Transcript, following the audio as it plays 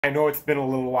I know it's been a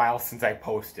little while since I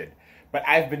posted, but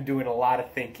I've been doing a lot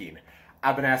of thinking.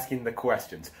 I've been asking the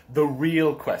questions, the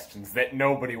real questions that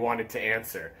nobody wanted to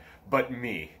answer, but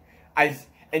me. I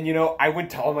went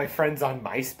to all my friends on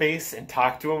MySpace and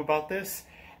talked to them about this,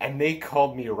 and they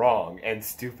called me wrong and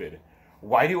stupid.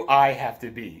 Why do I have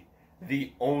to be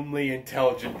the only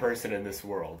intelligent person in this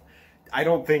world? I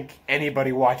don't think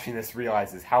anybody watching this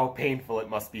realizes how painful it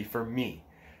must be for me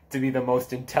to be the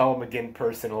most intelligent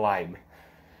person alive.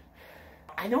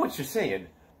 I know what you're saying,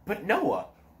 but Noah,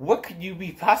 what could you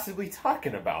be possibly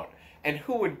talking about? And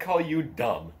who would call you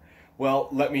dumb? Well,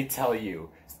 let me tell you,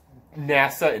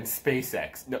 NASA and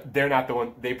SpaceX, no, they're not the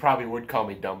one. They probably would call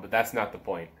me dumb, but that's not the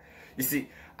point. You see,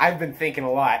 I've been thinking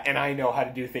a lot, and I know how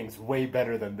to do things way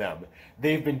better than them.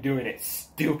 They've been doing it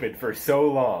stupid for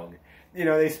so long. You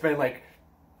know, they spend like,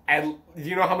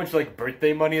 you know how much like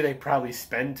birthday money they probably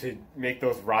spend to make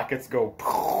those rockets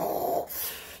go,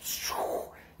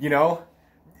 you know?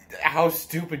 How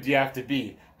stupid do you have to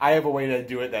be? I have a way to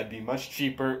do it that'd be much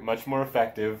cheaper, much more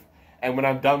effective, and when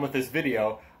I'm done with this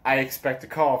video, I expect a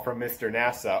call from Mr.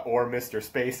 NASA or Mr.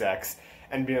 SpaceX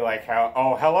and be like,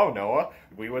 oh, hello, Noah.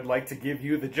 We would like to give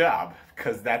you the job,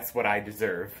 because that's what I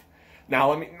deserve. Now,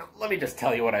 let me just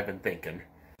tell you what I've been thinking.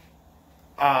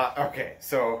 Okay,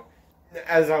 so,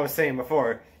 as I was saying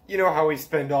before, you know how we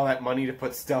spend all that money to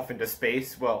put stuff into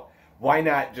space? Well, why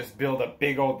not just build a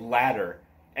big old ladder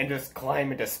and just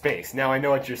climb into space? Now, I know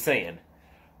what you're saying,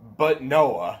 but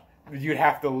Noah, you'd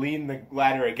have to lean the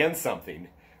ladder against something,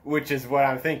 which is what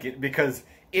I'm thinking, because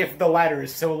if the ladder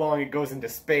is so long it goes into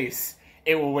space,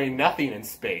 it will weigh nothing in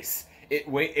space.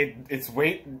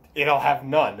 It'll have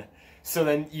none. So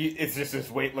then it's just this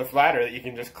weightless ladder that you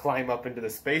can just climb up into the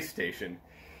space station.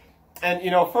 And,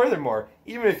 you know, furthermore,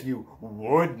 even if you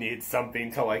would need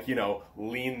something to, like, you know,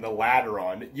 lean the ladder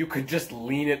on, you could just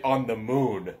lean it on the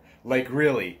moon. Like,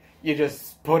 really. You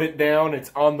just put it down,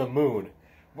 it's on the moon.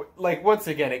 Like, once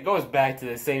again, it goes back to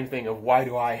the same thing of why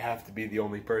do I have to be the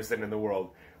only person in the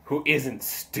world who isn't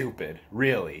stupid,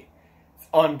 really. It's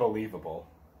unbelievable.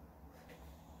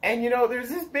 And, you know, there's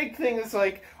this big thing that's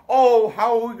like, oh,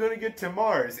 how are we going to get to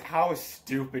Mars? How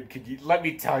stupid could you... Let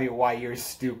me tell you why you're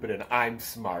stupid and I'm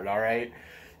smart, alright?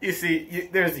 You see,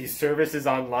 there's these services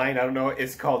online, I don't know,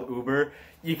 it's called Uber.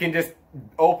 You can just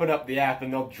open up the app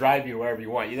and they'll drive you wherever you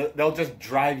want. They'll just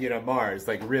drive you to Mars,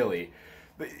 like, really.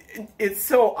 It's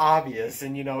so obvious,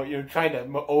 and, you know, you're trying to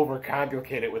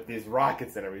overcomplicate it with these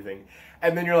rockets and everything.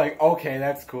 And then you're like, okay,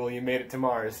 that's cool, you made it to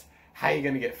Mars. How are you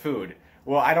going to get food?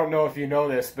 Well, I don't know if you know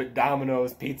this, but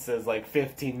Domino's pizza is like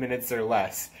 15 minutes or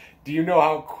less. Do you know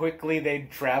how quickly they'd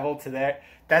travel to there?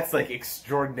 That's like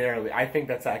extraordinarily. I think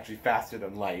that's actually faster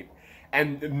than light.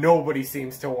 And nobody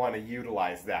seems to want to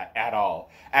utilize that at all.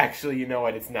 Actually, you know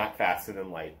what? It's not faster than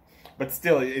light. But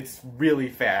still, it's really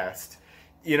fast.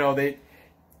 You know,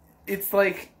 it's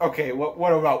like, okay,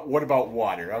 what about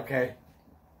water, okay?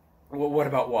 What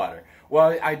about water?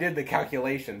 Well, I did the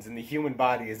calculations, and the human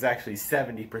body is actually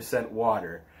 70%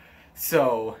 water.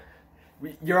 So,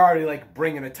 you're already, like,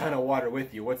 bringing a ton of water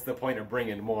with you. What's the point of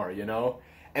bringing more, you know?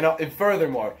 And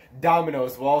furthermore,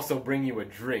 Domino's will also bring you a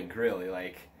drink, really.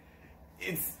 Like,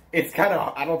 it's kind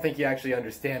of... I don't think you actually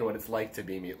understand what it's like to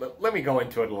be me. Let me go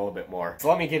into it a little bit more. So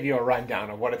let me give you a rundown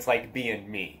of what it's like being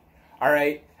me.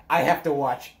 Alright? I have to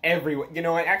watch everyone. You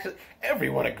know, actually,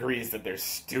 everyone agrees that there's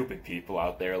stupid people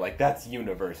out there. Like, that's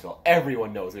universal.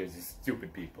 Everyone knows there's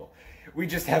stupid people. We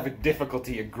just have a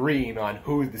difficulty agreeing on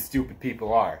who the stupid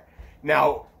people are.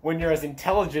 Now, when you're as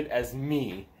intelligent as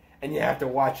me, and you have to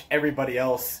watch everybody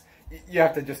else, you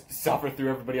have to just suffer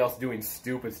through everybody else doing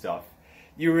stupid stuff,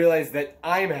 you realize that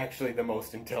I'm actually the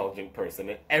most intelligent person,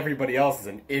 and everybody else is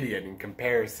an idiot in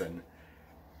comparison.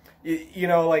 You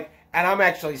know, like... And I'm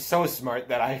actually so smart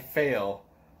that I fail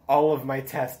all of my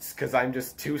tests because I'm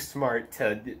just too smart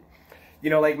to, you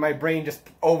know, like my brain just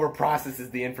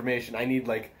overprocesses the information. I need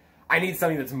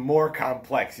something that's more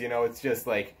complex, you know, it's just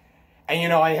like, and you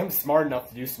know, I am smart enough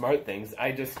to do smart things.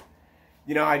 I just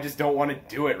don't want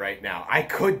to do it right now. I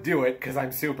could do it because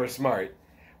I'm super smart,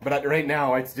 but right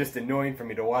now it's just annoying for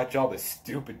me to watch all the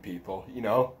stupid people, you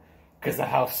know, because of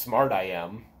how smart I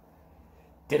am.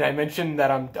 Did I mention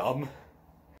that I'm dumb?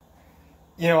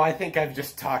 You know, I think I've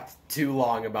just talked too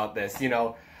long about this, you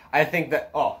know. I think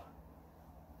that... Oh.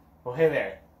 Well, hey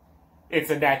there. It's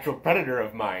a natural predator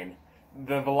of mine.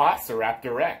 The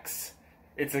Velociraptor Rex.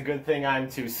 It's a good thing I'm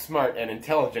too smart and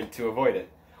intelligent to avoid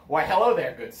it. Why, hello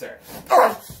there, good sir.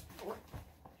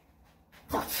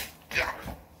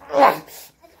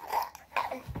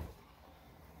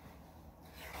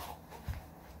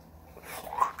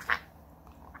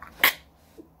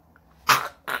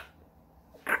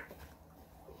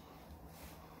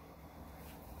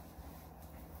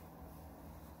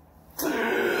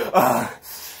 Did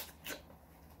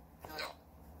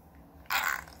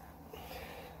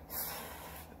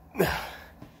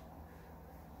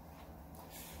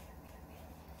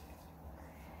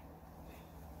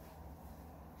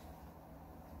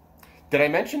I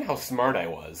mention how smart I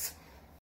was?